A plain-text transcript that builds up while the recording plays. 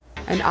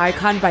An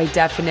icon, by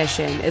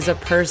definition, is a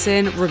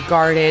person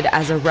regarded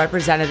as a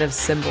representative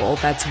symbol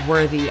that's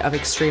worthy of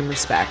extreme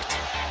respect.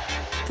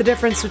 The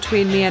difference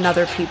between me and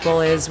other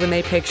people is when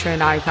they picture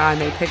an icon,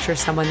 they picture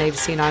someone they've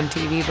seen on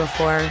TV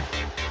before.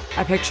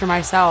 I picture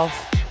myself.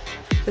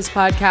 This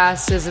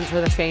podcast isn't for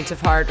the faint of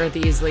heart or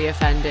the easily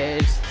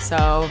offended.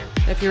 So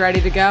if you're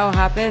ready to go,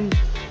 hop in.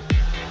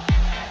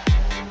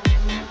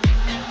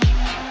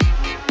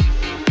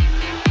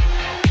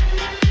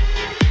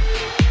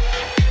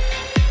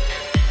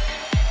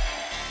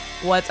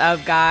 What's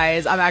up,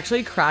 guys? I'm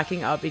actually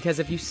cracking up because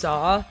if you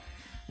saw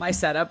my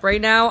setup right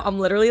now, I'm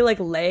literally like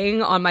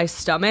laying on my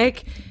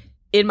stomach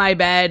in my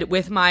bed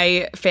with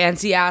my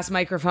fancy ass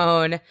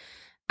microphone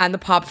and the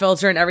pop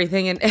filter and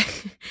everything. And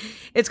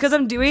it's because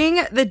I'm doing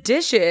the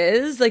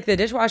dishes, like the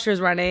dishwasher is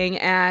running,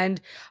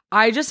 and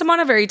I just am on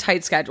a very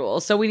tight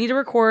schedule. So we need to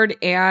record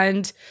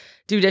and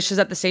do dishes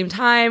at the same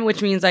time,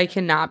 which means I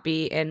cannot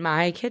be in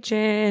my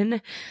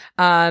kitchen.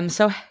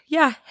 So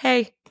yeah,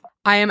 hey.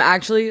 I am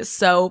actually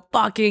so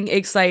fucking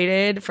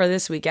excited for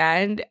this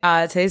weekend.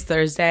 Today's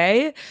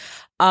Thursday.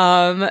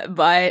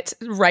 But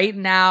right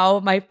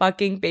now, my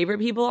fucking favorite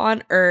people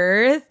on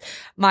earth,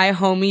 my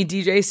homie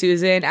DJ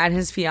Susan and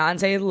his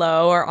fiance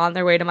Lo, are on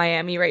their way to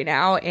Miami right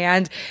now.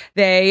 And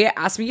they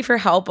asked me for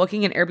help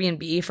booking an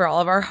Airbnb for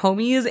all of our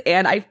homies.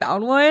 And I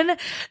found one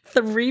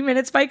 3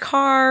 minutes by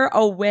car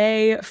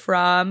away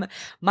from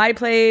my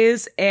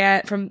place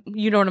and from,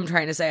 you know what I'm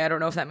trying to say. I don't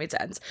know if that made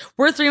sense.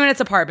 We're 3 minutes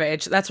apart,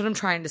 bitch. That's what I'm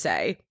trying to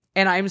say.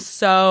 And I'm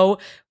so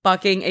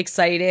fucking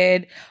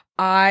excited.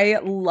 I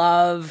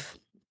love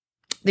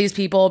these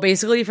people.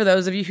 Basically, for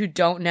those of you who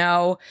don't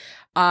know,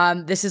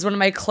 this is one of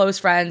my close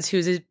friends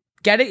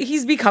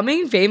he's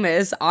becoming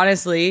famous,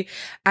 honestly,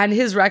 and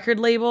his record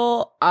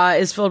label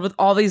is filled with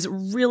all these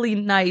really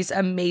nice,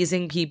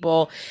 amazing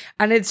people,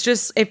 and it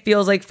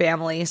feels like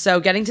family. So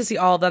getting to see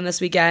all of them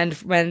this weekend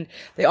when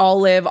they all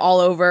live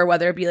all over,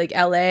 whether it be like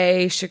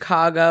LA,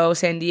 Chicago,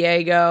 San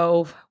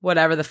Diego,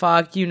 whatever the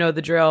fuck, you know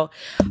the drill.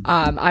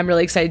 I'm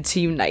really excited to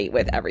unite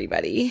with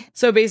everybody.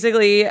 So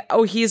basically,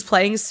 he's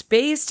playing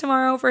Space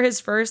tomorrow for his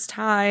first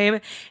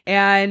time,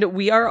 and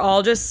we are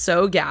all just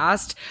so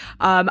gassed.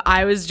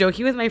 I was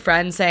joking with my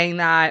friend saying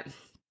that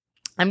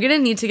I'm gonna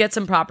need to get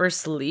some proper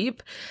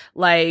sleep,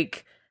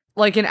 like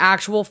an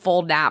actual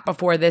full nap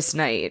before this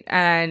night,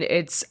 and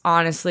it's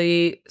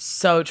honestly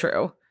so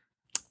true.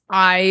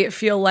 I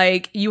feel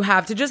like you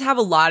have to just have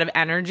a lot of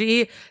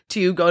energy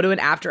to go to an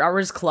after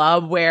hours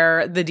club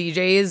where the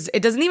DJs,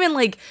 it doesn't even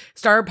like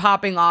start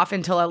popping off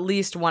until at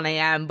least 1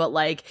 a.m., but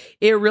like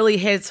it really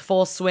hits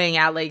full swing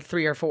at like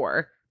 3 or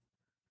 4.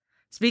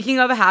 Speaking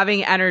of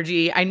having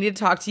energy, I need to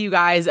talk to you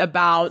guys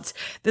about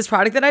this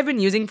product that I've been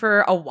using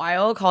for a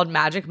while called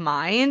Magic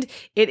Mind.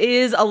 It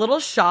is a little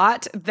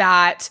shot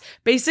that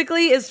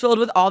basically is filled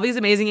with all these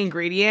amazing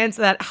ingredients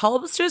that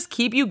helps just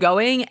keep you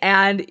going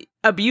and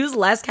abuse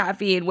less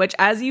caffeine, which,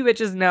 as you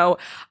bitches know,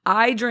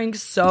 I drink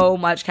so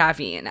much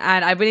caffeine,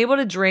 and I've been able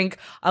to drink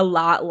a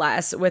lot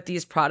less with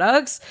these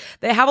products.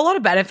 They have a lot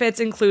of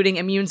benefits, including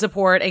immune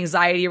support,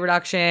 anxiety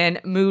reduction,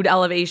 mood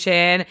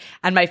elevation,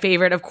 and my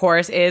favorite, of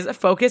course, is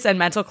focus and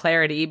mental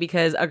clarity,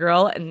 because a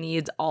girl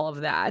needs all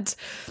of that.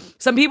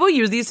 Some people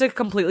use these to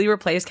completely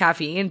replace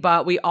caffeine,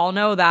 but we all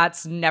know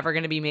that's never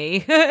going to be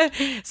me.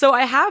 So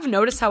I have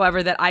noticed,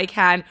 however, that I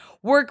can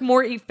work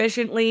more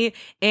efficiently,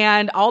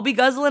 and I'll be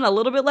guzzling a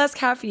little bit less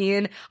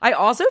caffeine. I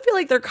also feel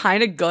like they're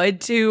kind of good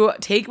to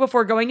take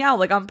before going out.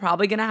 Like, I'm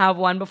probably gonna have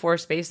one before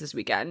Space this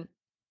weekend.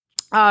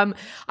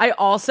 I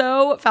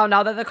also found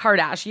out that the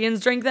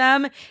Kardashians drink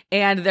them,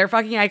 and they're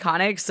fucking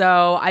iconic.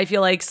 So I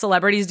feel like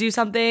celebrities do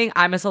something.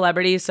 I'm a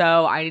celebrity,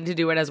 so I need to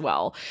do it as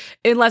well.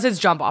 Unless it's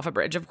jump off a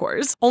bridge, of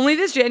course. Only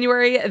this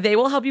January, they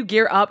will help you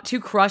gear up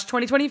to crush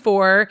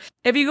 2024.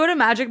 If you go to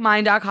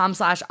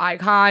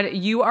magicmind.com/icon,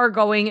 you are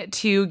going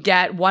to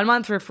get 1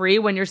 month for free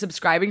when you're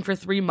subscribing for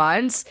 3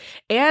 months.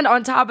 And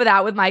on top of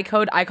that, with my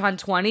code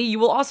ICON20, you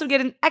will also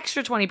get an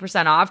extra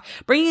 20%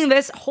 off, bringing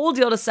this whole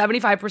deal to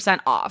 75%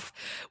 off,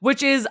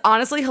 which is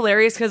honestly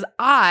hilarious because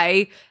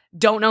I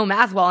don't know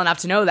math well enough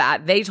to know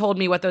that. They told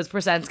me what those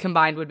percents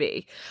combined would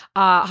be.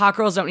 Hot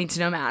girls don't need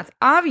to know math,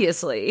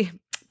 obviously.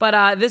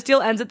 But this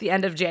deal ends at the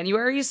end of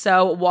January,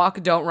 so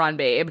walk, don't run,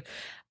 babe.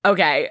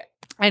 Okay.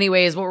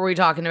 Anyways, what were we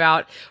talking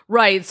about?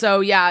 Right.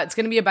 So yeah, it's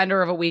going to be a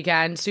bender of a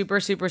weekend.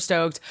 Super, super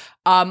stoked.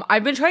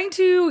 I've been trying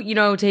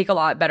to, take a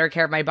lot better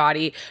care of my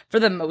body for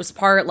the most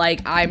part.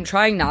 Like, I'm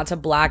trying not to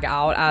black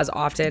out as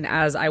often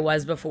as I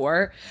was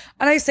before.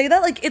 And I say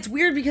that like, it's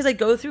weird because I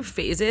go through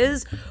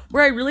phases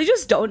where I really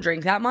just don't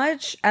drink that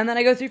much. And then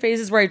I go through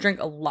phases where I drink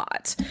a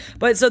lot.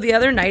 But so the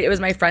other night, it was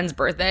my friend's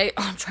birthday.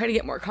 I'm trying to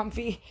get more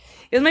comfy.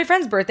 It was my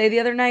friend's birthday the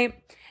other night.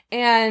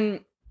 And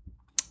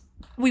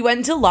we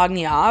went to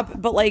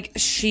Lagniappe, but like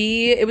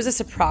it was a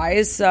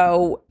surprise,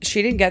 so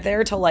she didn't get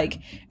there till like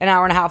an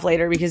hour and a half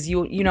later because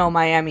you know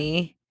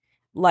Miami,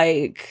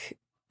 like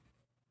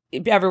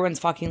everyone's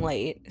fucking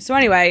late. So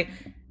anyway,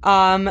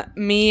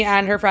 me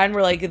and her friend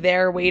were like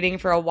there waiting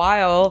for a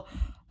while.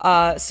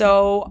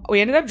 So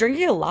we ended up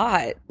drinking a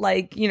lot.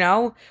 Like, you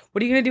know,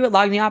 what are you going to do at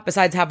Lagniappe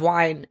besides have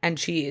wine and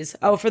cheese?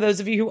 Oh, for those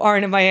of you who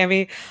aren't in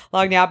Miami,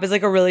 Lagniappe is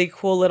like a really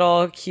cool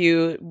little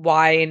cute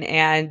wine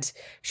and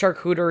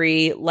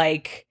charcuterie,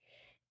 like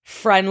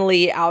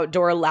friendly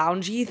outdoor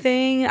loungy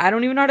thing. I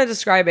don't even know how to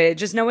describe it.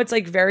 Just know it's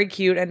like very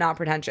cute and not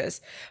pretentious.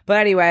 But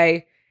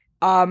anyway,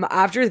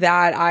 after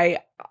that, I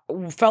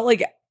felt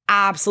like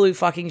absolute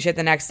fucking shit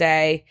the next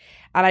day.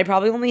 And I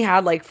probably only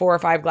had like 4 or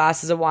 5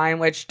 glasses of wine,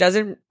 which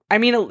doesn't, I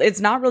mean, it's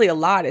not really a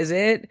lot, is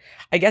it?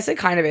 I guess it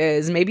kind of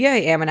is. Maybe I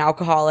am an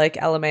alcoholic,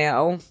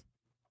 LMAO.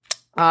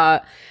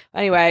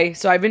 Anyway,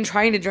 so I've been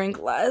trying to drink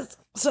less.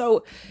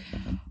 So,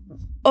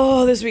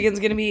 this weekend's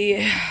gonna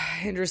be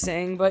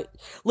interesting. But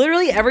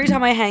literally every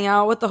time I hang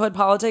out with the Hood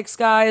Politics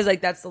guys,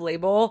 like that's the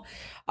label,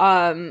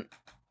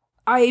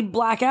 I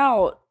black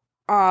out.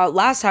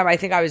 Last time I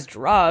think I was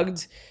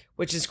drugged,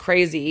 which is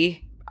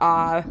crazy.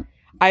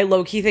 I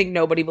low-key think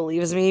nobody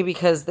believes me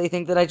because they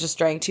think that I just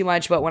drank too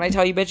much. But when I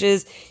tell you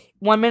bitches,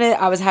 1 minute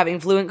I was having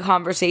fluent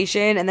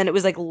conversation and then it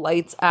was like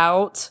lights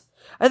out.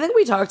 I think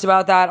we talked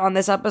about that on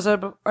this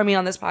episode,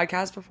 on this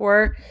podcast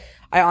before.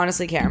 I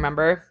honestly can't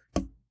remember.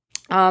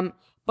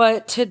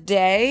 But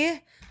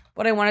today,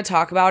 what I want to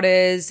talk about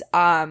is,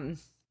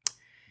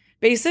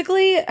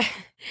 basically,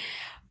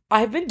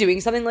 I've been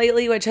doing something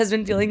lately which has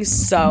been feeling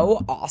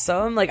so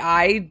awesome. Like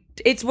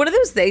it's one of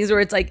those things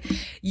where it's like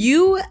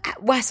you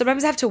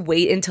sometimes have to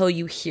wait until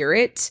you hear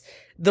it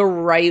the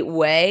right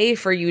way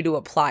for you to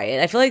apply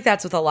it. I feel like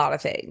that's with a lot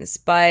of things,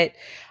 but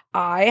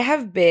I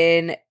have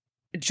been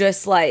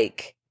just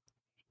like,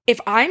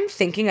 if I'm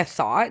thinking a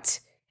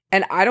thought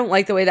and I don't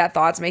like the way that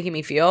thought's making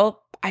me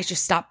feel, I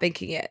just stop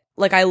thinking it.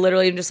 Like I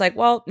literally am just like,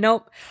 well,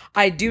 nope,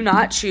 I do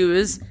not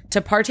choose to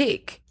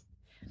partake.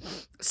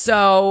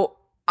 So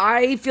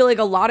I feel like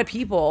a lot of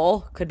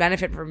people could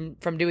benefit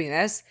from doing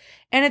this.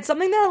 And it's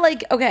something that,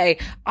 like, okay,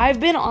 I've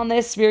been on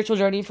this spiritual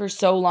journey for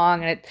so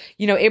long. And,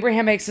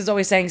 Abraham Hicks is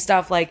always saying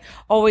stuff like,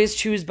 always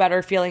choose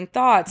better feeling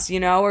thoughts,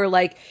 or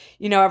like,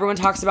 everyone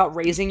talks about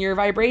raising your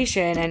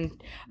vibration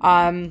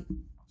and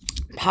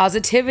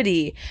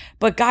positivity.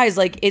 But guys,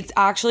 like, it's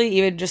actually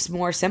even just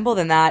more simple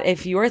than that.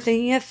 If you are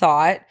thinking a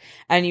thought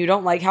and you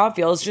don't like how it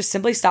feels, just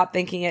simply stop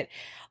thinking it.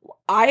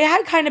 I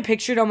had kind of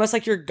pictured almost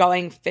like you're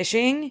going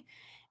fishing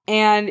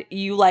and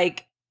you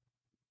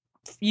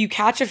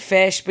catch a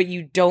fish, but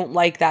you don't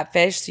like that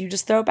fish. So you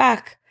just throw it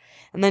back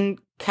and then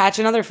catch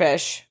another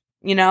fish.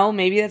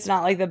 Maybe that's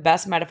not like the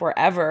best metaphor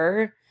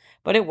ever,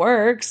 but it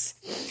works.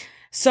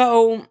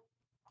 So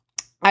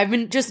I've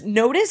been just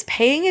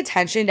paying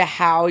attention to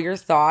how your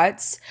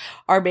thoughts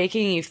are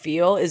making you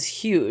feel is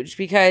huge,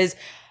 because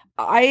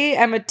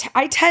I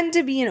tend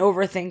to be an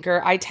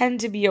overthinker. I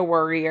tend to be a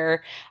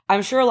worrier.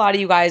 I'm sure a lot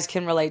of you guys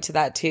can relate to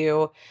that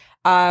too.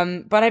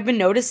 But I've been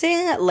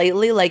noticing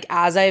lately, like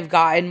as I've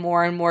gotten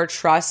more and more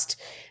trust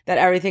that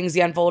everything's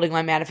the unfolding of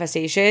my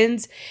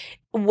manifestations,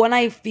 when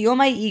I feel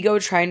my ego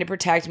trying to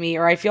protect me,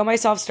 or I feel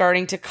myself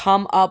starting to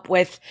come up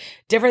with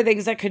different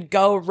things that could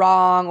go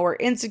wrong, or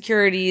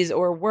insecurities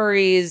or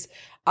worries,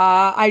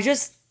 I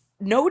just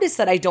notice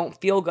that I don't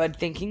feel good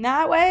thinking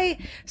that way.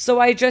 So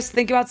I just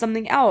think about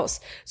something else.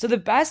 So the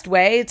best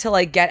way to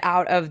like get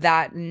out of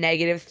that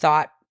negative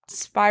thought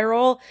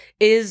spiral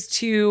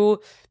is you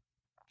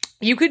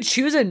could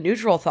choose a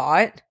neutral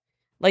thought.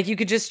 Like you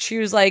could just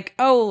choose like,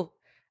 the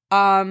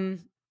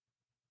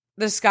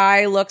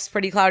sky looks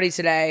pretty cloudy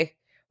today,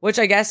 which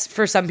I guess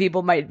for some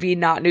people might be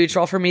not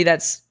neutral. For me,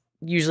 that's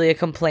usually a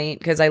complaint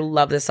because I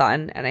love the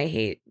sun and I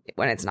hate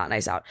when it's not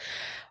nice out.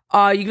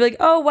 You could be like,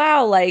 oh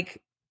wow,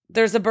 like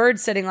there's a bird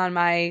sitting on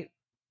my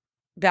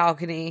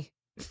balcony.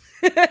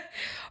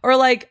 Or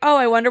like, oh,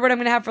 I wonder what I'm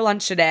going to have for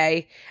lunch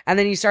today. And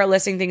then you start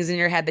listing things in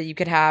your head that you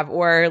could have.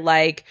 Or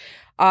like,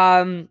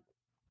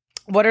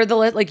 what are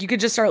like you could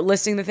just start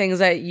listing the things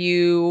that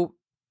you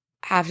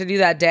have to do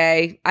that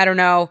day. I don't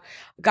know.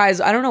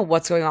 Guys, I don't know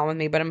what's going on with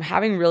me, but I'm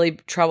having really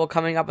trouble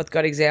coming up with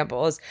good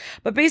examples.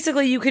 But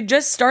basically, you could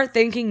just start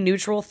thinking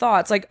neutral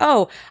thoughts like,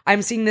 oh,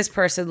 I'm seeing this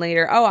person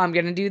later. Oh, I'm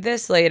going to do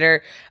this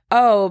later.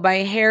 Oh, my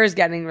hair is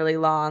getting really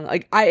long.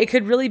 Like it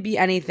could really be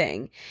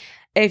anything.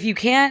 If you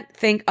can't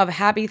think of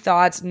happy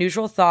thoughts,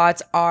 neutral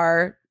thoughts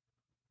are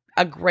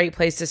a great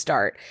place to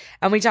start.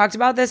 And we talked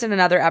about this in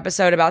another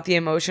episode about the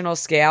emotional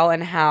scale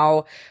and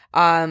how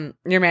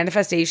your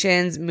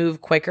manifestations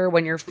move quicker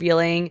when you're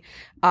feeling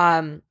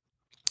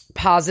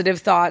positive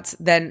thoughts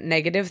than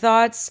negative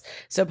thoughts.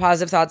 So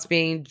positive thoughts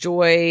being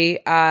joy,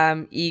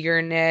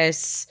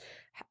 eagerness,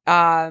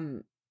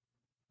 and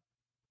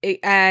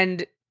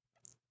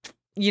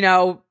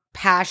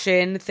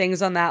passion,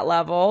 things on that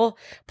level,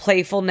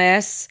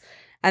 playfulness.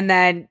 And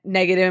then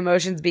negative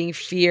emotions being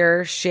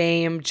fear,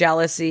 shame,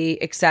 jealousy,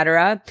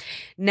 etc.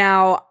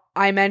 Now,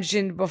 I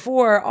mentioned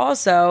before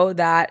also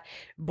that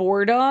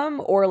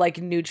boredom or like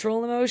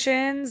neutral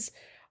emotions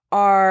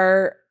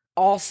are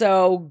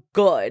also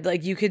good.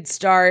 Like you can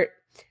start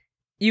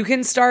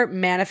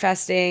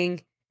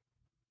manifesting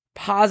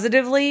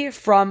positively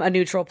from a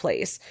neutral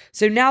place.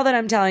 So now that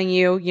I'm telling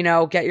you,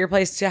 get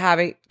yourself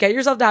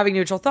to having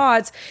neutral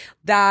thoughts,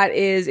 that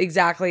is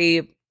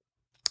exactly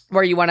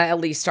where you want to at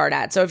least start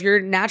at. So if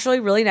you're naturally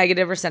really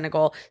negative or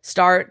cynical,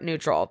 start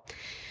neutral.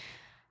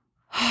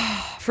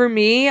 For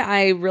me,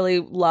 I really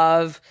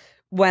love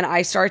when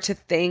I start to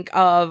think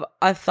of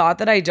a thought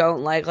that I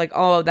don't like,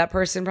 oh, that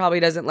person probably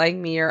doesn't like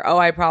me, or, oh,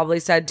 I probably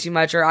said too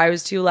much, or I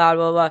was too loud,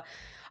 blah, blah, blah.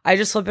 I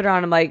just flip it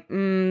around. I'm like,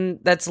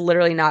 that's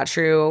literally not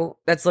true.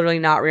 That's literally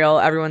not real.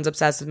 Everyone's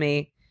obsessed with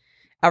me.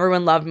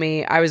 Everyone loved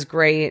me. I was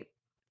great.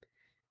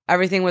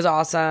 Everything was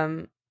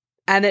awesome.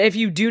 And if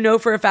you do know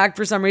for a fact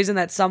for some reason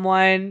that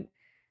someone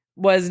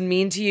was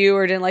mean to you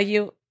or didn't like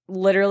you,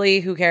 literally,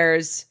 who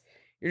cares?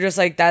 You're just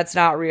like, that's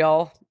not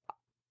real.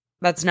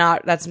 That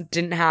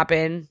didn't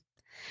happen.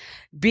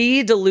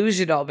 Be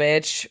delusional,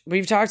 bitch.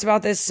 We've talked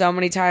about this so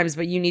many times,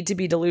 but you need to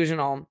be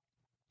delusional.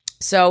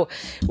 So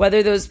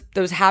whether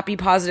those happy,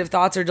 positive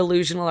thoughts are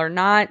delusional or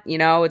not,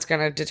 it's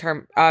going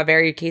to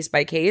vary case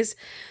by case.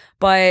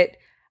 But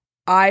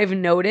I've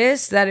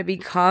noticed that it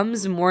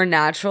becomes more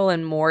natural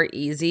and more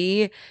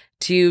easy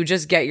to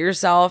just get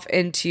yourself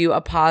into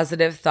a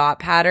positive thought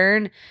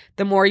pattern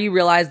the more you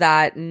realize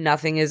that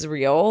nothing is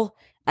real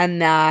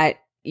and that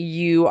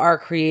you are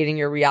creating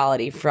your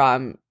reality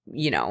from,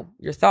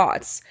 your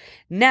thoughts.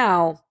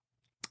 Now,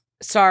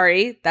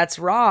 sorry, that's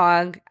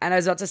wrong. And I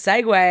was about to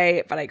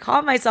segue, but I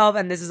caught myself,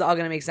 and this is all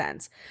going to make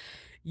sense.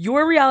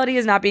 Your reality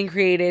is not being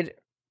created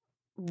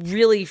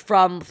really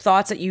from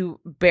thoughts that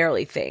you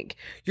barely think.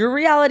 Your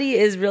reality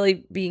is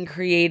really being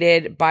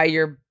created by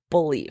your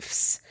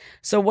beliefs.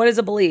 So what is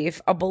a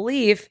belief? A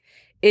belief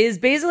is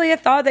basically a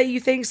thought that you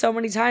think so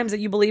many times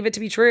that you believe it to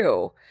be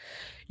true.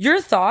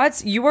 Your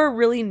thoughts, you are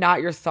really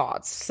not your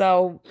thoughts.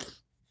 So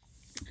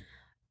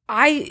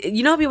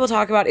how people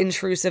talk about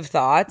intrusive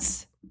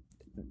thoughts?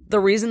 The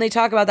reason they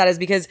talk about that is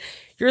because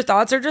your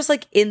thoughts are just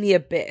like in the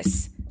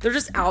abyss. They're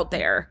just out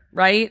there,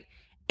 right?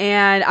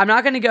 And I'm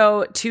not going to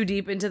go too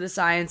deep into the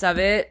science of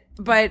it,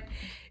 but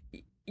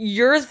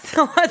your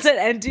thoughts that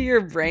enter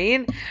your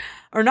brain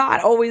are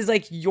not always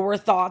like your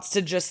thoughts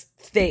to just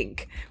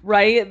think,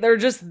 right? They're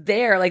just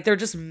there. Like they're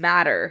just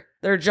matter.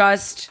 They're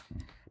just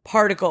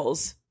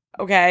particles.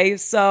 Okay.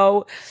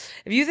 So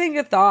if you think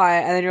a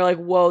thought and then you're like,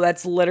 whoa,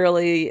 that's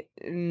literally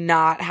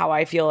not how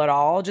I feel at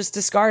all, just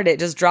discard it.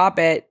 Just drop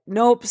it.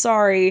 Nope.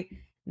 Sorry.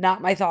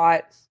 Not my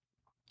thought.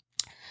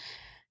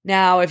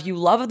 Now, if you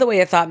love the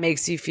way a thought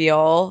makes you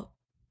feel,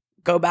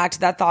 go back to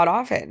that thought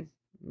often,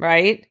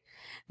 right?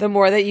 The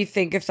more that you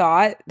think a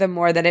thought, the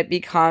more that it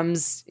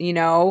becomes,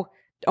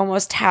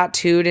 almost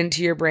tattooed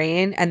into your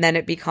brain, and then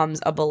it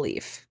becomes a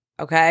belief.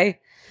 Okay.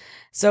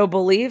 So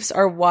beliefs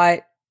are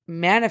what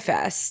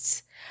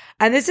manifests.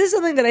 And this is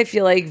something that I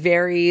feel like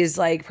varies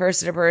like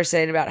person to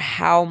person about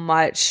how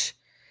much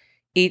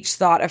each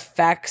thought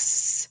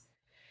affects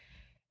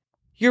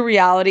your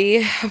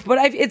reality.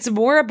 But it's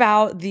more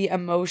about the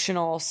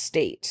emotional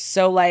state.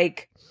 So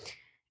like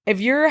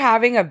if you're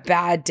having a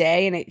bad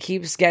day and it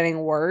keeps getting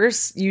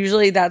worse,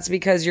 usually that's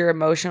because your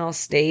emotional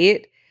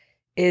state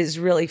is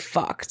really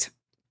fucked.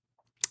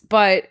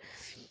 But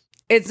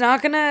it's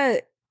not going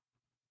to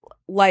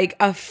like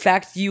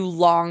affect you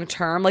long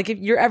term. Like if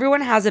everyone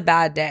has a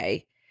bad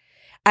day,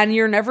 and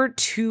you're never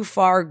too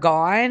far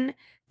gone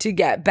to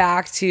get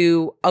back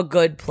to a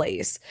good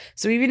place.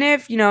 So even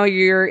if,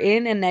 you're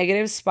in a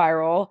negative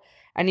spiral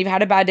and you've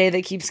had a bad day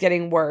that keeps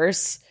getting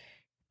worse,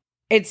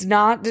 it's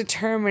not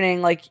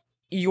determining like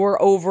your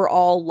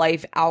overall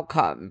life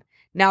outcome.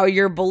 Now,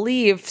 your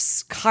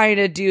beliefs kind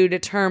of do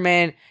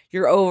determine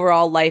your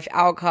overall life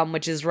outcome,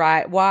 which is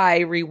why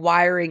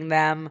rewiring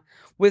them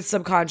with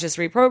subconscious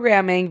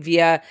reprogramming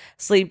via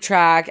sleep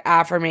track,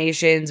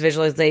 affirmations,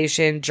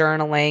 visualization,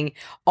 journaling,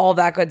 all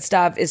that good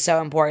stuff is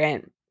so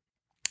important.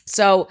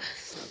 So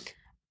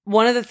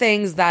one of the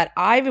things that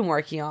I've been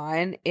working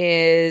on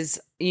is,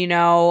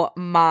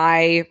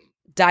 my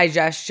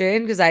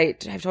digestion, because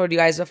I've told you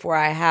guys before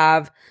I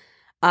have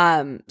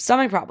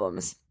stomach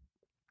problems.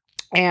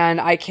 And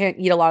I can't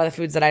eat a lot of the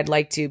foods that I'd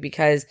like to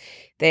because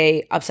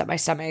they upset my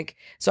stomach.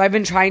 So I've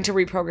been trying to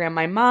reprogram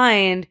my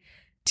mind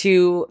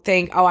to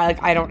think, oh,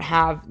 I don't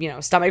have,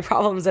 stomach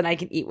problems and I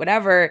can eat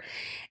whatever.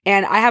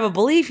 And I have a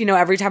belief,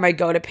 every time I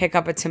go to pick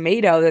up a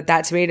tomato,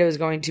 that tomato is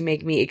going to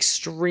make me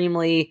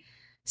extremely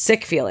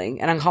sick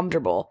feeling and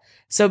uncomfortable.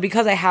 So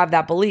because I have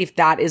that belief,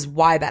 that is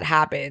why that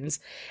happens.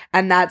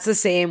 And that's the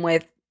same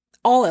with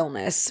all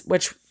illness,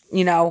 which,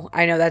 I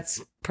know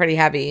that's pretty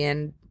heavy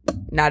and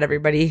not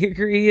everybody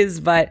agrees,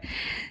 but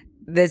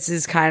this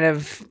is kind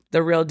of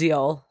the real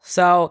deal.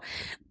 So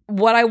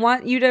what I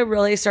want you to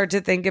really start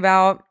to think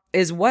about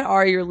is, what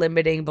are your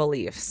limiting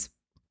beliefs?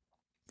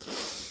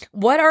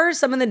 What are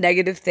some of the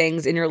negative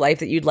things in your life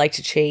that you'd like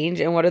to change?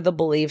 And what are the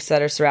beliefs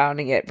that are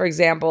surrounding it? For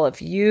example,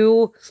 if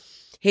you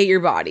hate your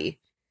body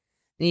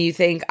and you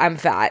think I'm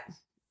fat,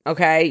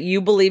 okay, you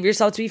believe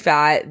yourself to be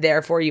fat,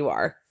 therefore you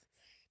are,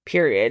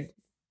 period.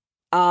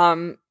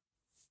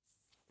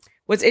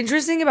 What's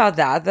interesting about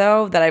that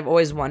though, that I've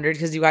always wondered,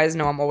 because you guys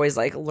know I'm always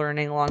like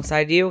learning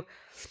alongside you,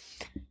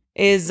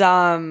 is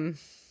I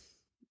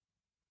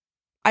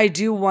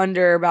do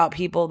wonder about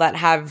people that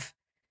have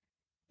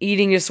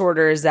eating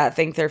disorders that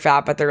think they're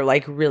fat, but they're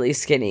like really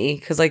skinny.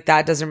 Cause like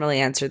that doesn't really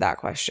answer that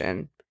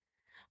question.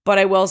 But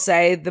I will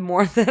say the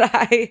more that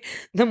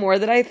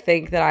I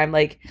think that I'm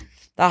like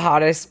the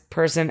hottest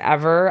person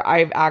ever,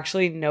 I've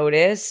actually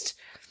noticed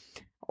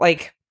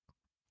like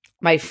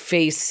my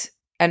face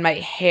and my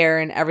hair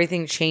and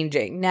everything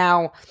changing.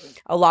 Now,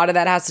 a lot of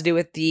that has to do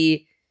with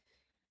the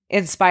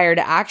inspired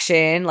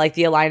action, like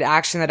the aligned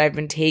action that I've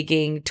been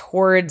taking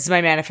towards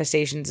my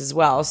manifestations as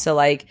well. So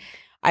like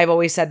I've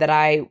always said that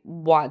I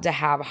want to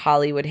have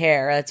Hollywood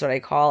hair. That's what I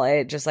call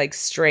it. Just like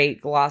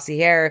straight glossy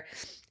hair.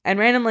 And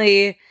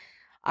randomly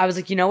I was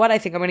like, you know what? I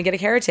think I'm going to get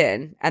a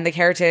keratin. And the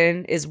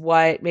keratin is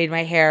what made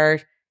my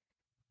hair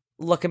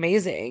look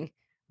amazing.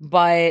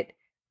 But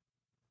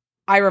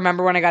I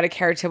remember when I got a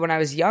keratin when I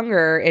was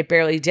younger, it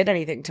barely did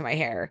anything to my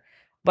hair.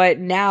 But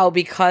now,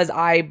 because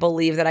I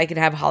believe that I can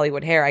have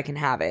Hollywood hair, I can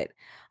have it.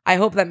 I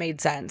hope that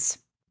made sense.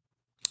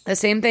 The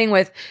same thing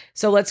with,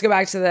 so let's go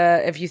back to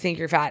the, if you think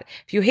you're fat.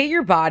 If you hate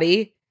your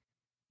body,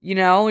 you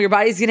know, your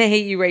body's going to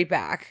hate you right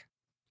back.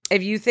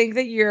 If you think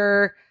that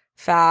you're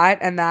fat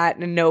and that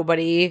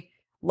nobody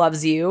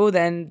loves you,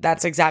 then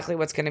that's exactly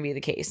what's going to be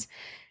the case.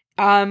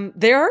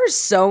 There are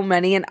so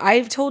many, and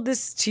I've told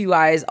this to you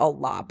guys a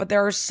lot, but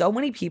there are so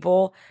many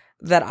people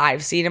that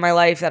I've seen in my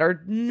life that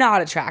are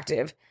not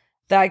attractive,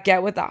 that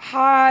get with the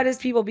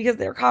hottest people because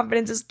their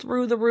confidence is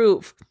through the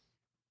roof.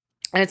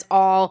 And it's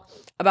all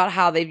about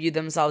how they view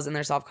themselves and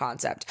their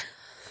self-concept.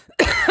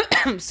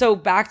 So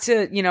back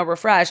to,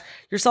 refresh,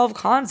 your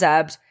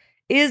self-concept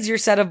is your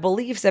set of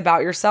beliefs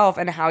about yourself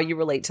and how you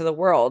relate to the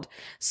world.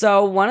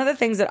 So one of the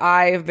things that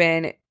I've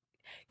been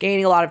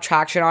gaining a lot of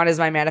traction on is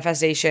my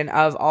manifestation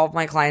of all of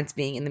my clients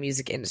being in the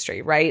music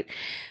industry, right?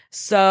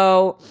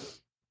 So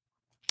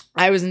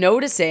I was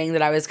noticing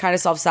that I was kind of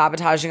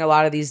self-sabotaging a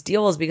lot of these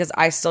deals because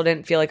I still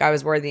didn't feel like I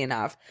was worthy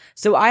enough.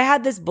 So I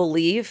had this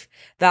belief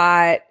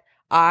that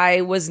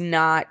I was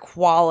not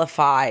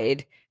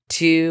qualified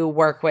to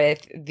work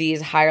with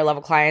these higher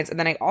level clients. And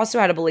then I also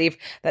had a belief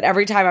that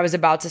every time I was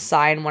about to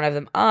sign one of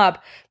them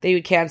up, they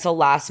would cancel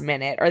last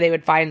minute or they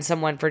would find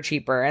someone for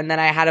cheaper. And then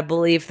I had a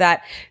belief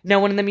that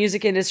no one in the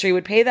music industry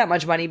would pay that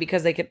much money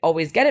because they could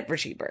always get it for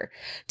cheaper.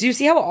 Do you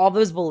see how all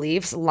those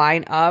beliefs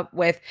line up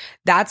with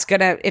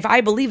if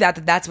I believe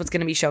that that's what's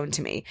going to be shown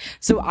to me.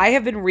 So I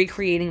have been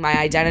recreating my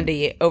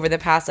identity over the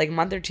past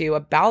month or two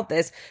about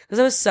this because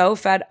I was so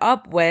fed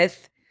up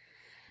with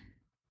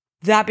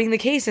that being the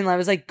case. And I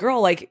was like,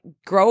 girl,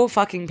 grow a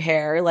fucking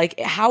pair.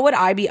 How would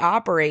I be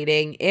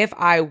operating if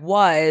I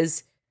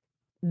was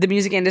the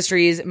music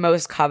industry's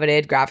most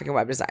coveted graphic and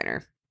web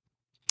designer?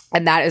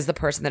 And that is the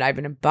person that I've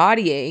been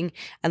embodying.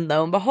 And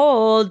lo and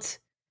behold,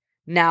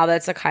 now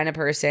that's the kind of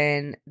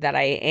person that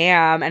I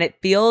am. And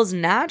it feels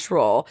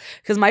natural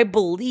because my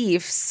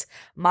beliefs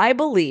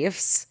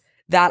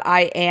that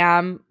I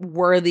am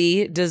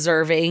worthy,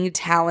 deserving,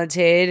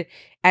 talented,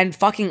 and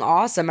fucking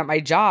awesome at my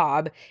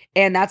job.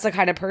 And that's the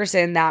kind of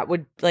person that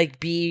would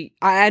be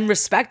and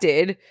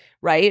respected,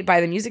 right,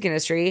 by the music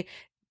industry.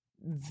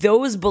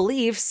 Those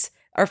beliefs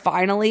are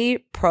finally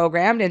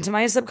programmed into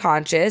my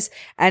subconscious.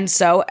 And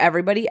so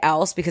everybody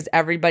else, because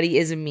everybody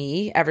is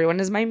me,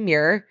 everyone is my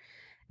mirror,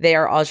 they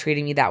are all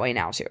treating me that way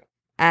now too.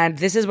 And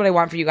this is what I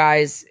want for you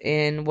guys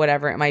in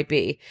whatever it might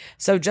be.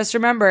 So just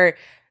remember,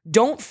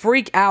 don't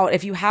freak out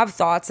if you have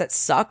thoughts that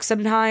suck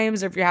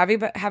sometimes, or if you're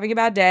having a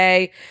bad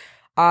day.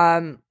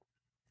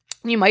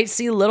 You might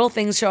see little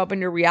things show up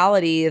in your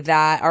reality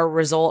that are a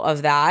result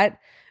of that.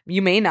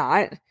 You may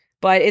not,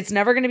 but it's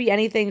never going to be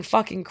anything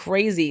fucking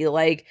crazy.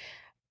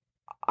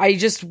 I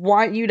just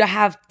want you to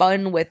have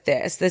fun with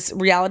this. This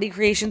reality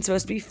creation is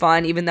supposed to be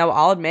fun, even though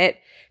I'll admit,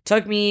 it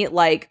took me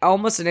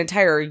almost an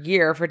entire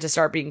year for it to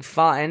start being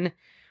fun,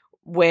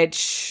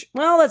 which,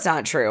 well, that's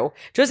not true.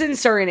 Just in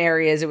certain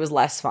areas, it was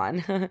less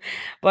fun.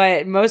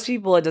 But most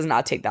people, it does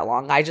not take that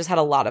long. I just had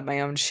a lot of my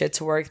own shit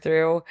to work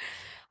through.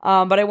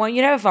 But I want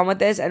you to have fun with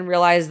this and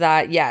realize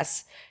that,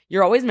 yes,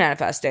 you're always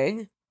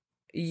manifesting.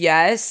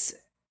 Yes,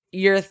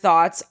 your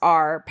thoughts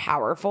are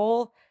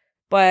powerful,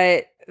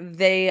 but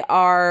they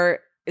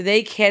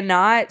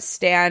cannot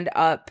stand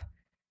up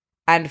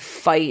and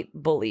fight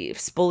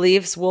beliefs.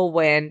 Beliefs will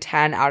win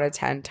 10 out of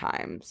 10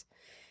 times.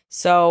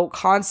 So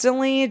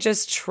constantly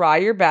just try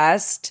your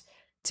best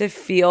to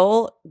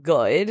feel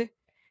good,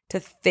 to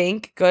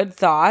think good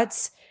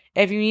thoughts.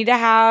 If you need to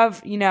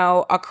have,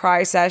 a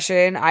cry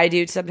session, I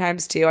do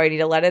sometimes too. I need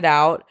to let it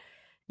out.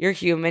 You're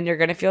human. You're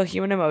going to feel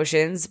human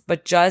emotions,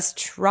 but just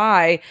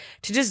try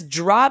to just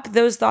drop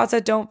those thoughts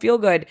that don't feel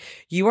good.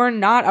 You are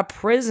not a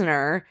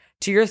prisoner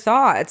to your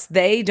thoughts.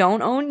 They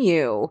don't own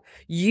you.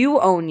 You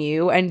own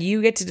you, and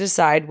you get to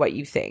decide what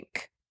you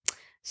think.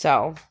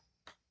 So I'm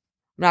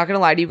not going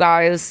to lie to you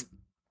guys.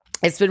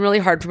 It's been really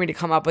hard for me to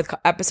come up with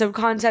episode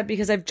content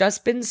because I've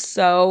just been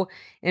so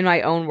in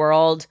my own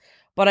world.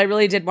 But I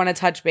really did want to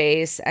touch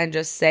base and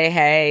just say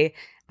hey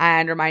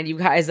and remind you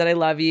guys that I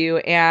love you.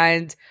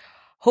 And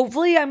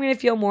hopefully I'm going to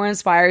feel more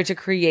inspired to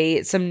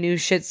create some new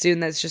shit soon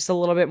that's just a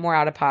little bit more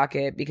out of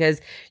pocket,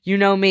 because you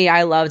know me,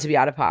 I love to be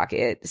out of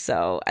pocket.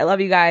 So I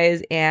love you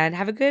guys and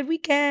have a good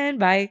weekend.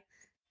 Bye.